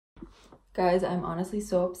Guys, I'm honestly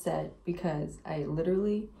so upset because I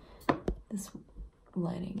literally, this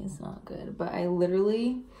lighting is not good, but I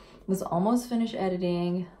literally was almost finished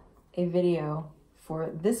editing a video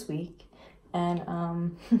for this week, and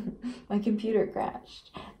my computer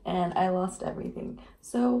crashed and I lost everything.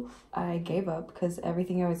 So I gave up because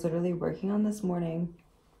everything I was literally working on this morning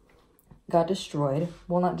got destroyed.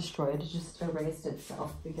 Well, not destroyed, it just erased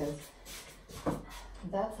itself, because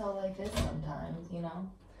that's how life is sometimes, you know?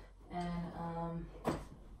 And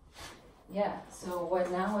yeah, so what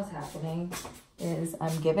now is happening is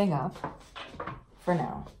I'm giving up for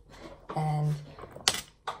now, and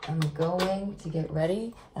I'm going to get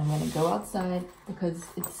ready. I'm going to go outside because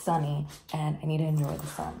it's sunny and I need to enjoy the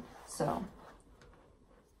sun. So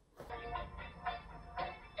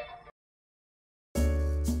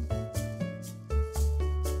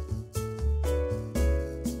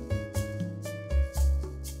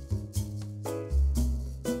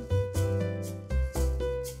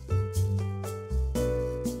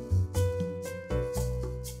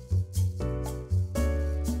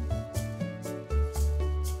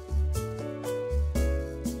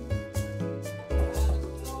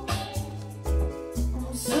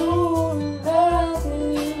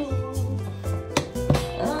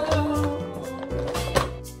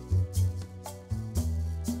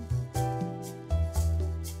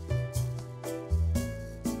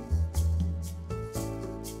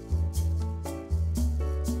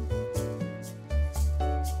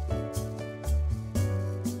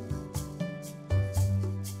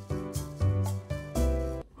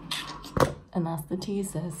and that's the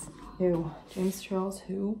teases. Who? James Charles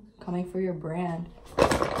Who? Coming for your brand,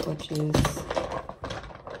 which is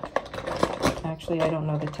actually, I don't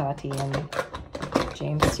know the Tati and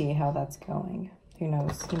James T, how that's going. Who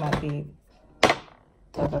knows? He might be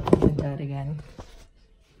dug up from the dead again.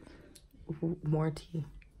 Ooh, more tea.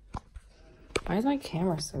 Why is my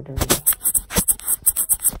camera so dirty?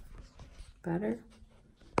 Better?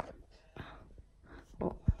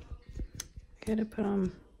 Well, I gotta put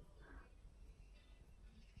on.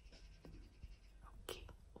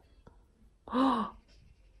 Oh, are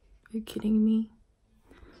you kidding me?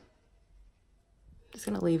 I'm just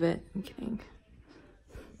gonna leave it. I'm kidding.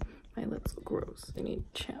 My lips look gross. I need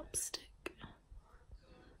chapstick.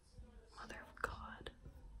 Mother of God.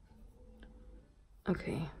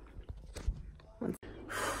 Okay.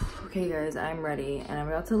 Okay, guys, I'm ready and I'm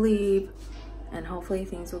about to leave, and hopefully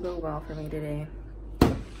things will go well for me today,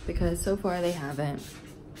 because so far they haven't.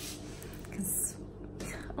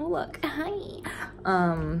 Oh look, hi.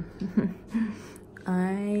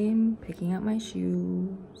 I'm picking out my shoes,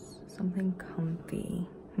 something comfy.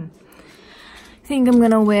 I think I'm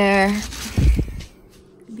gonna wear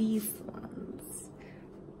these ones.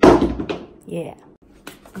 Yeah.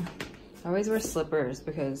 I always wear slippers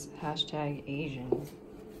because #Asian.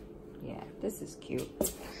 Yeah, this is cute.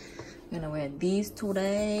 I'm gonna wear these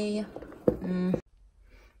today.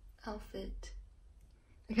 Outfit.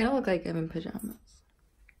 I kind of look like I'm in pajamas.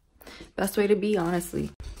 Best way to be,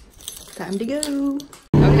 honestly. Time to go.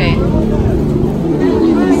 Okay.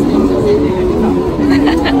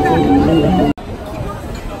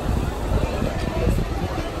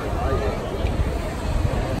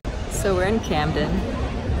 So we're in Camden.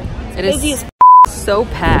 It is so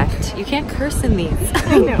packed. You can't curse in these.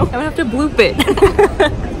 I know. I'm gonna have to bloop it.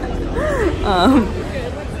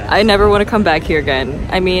 I never want to come back here again.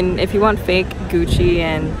 I mean, if you want fake Gucci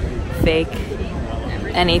and fake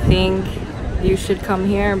anything, you should come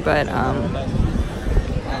here, but I'm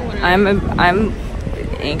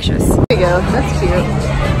anxious. There you go. That's cute.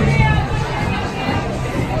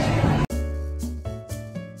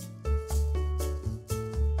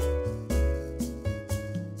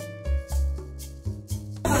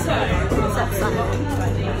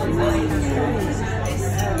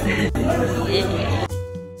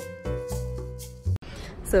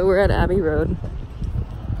 So we're at Abbey Road.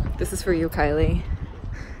 This is for you, Kylie.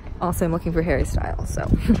 Also, I'm looking for Harry Styles, so.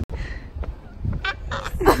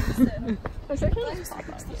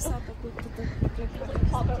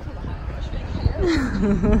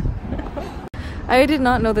 I did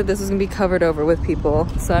not know that this was gonna be covered over with people,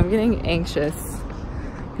 so I'm getting anxious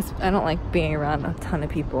because I don't like being around a ton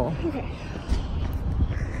of people. Okay.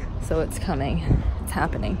 So it's coming. It's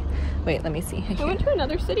happening. Wait, let me see. I went to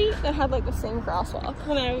another city that had like the same crosswalk.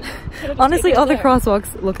 And honestly, all the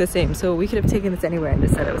crosswalks look the same, so we could have taken this anywhere and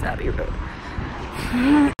just said it was Abbey Road.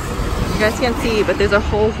 You guys can't see, but there's a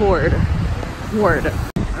whole horde.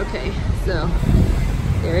 Okay, so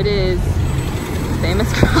there it is.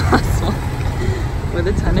 Famous crosswalk with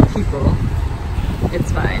a ton of people.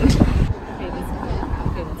 It's fine.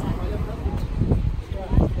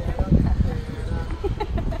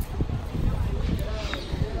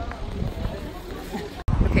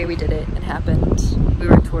 we did it. It happened. We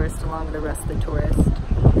were tourists along with the rest of the tourists.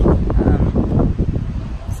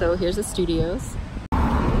 So here's the studios. For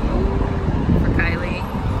Kylie,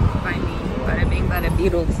 by me, bada bing, bada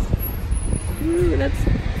Beatles. Ooh, that's,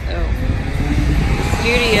 oh.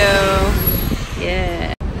 Studio,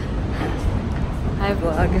 yeah. Hi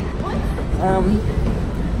vlog.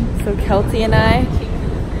 So Kelty and I,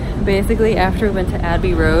 basically after we went to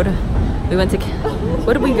Abbey Road, we went to,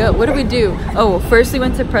 what did we go? What did we do? Oh, first we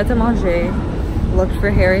went to Pret a Manger, looked for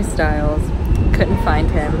Harry Styles, couldn't find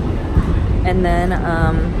him. And then,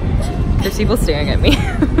 there's people staring at me.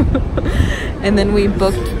 And then we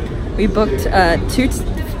booked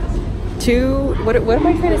two, what am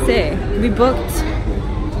I trying to say? We booked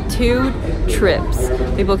 2 trips.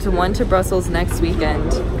 We booked one to Brussels next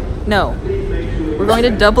weekend. No, we're going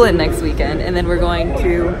to Dublin next weekend, and then we're going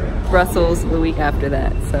to Brussels the week after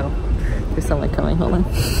that. So there's someone coming, hold on.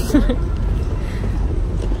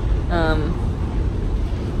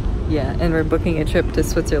 Yeah, and we're booking a trip to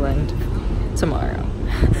Switzerland tomorrow.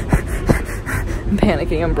 I'm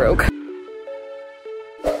panicking, I'm broke.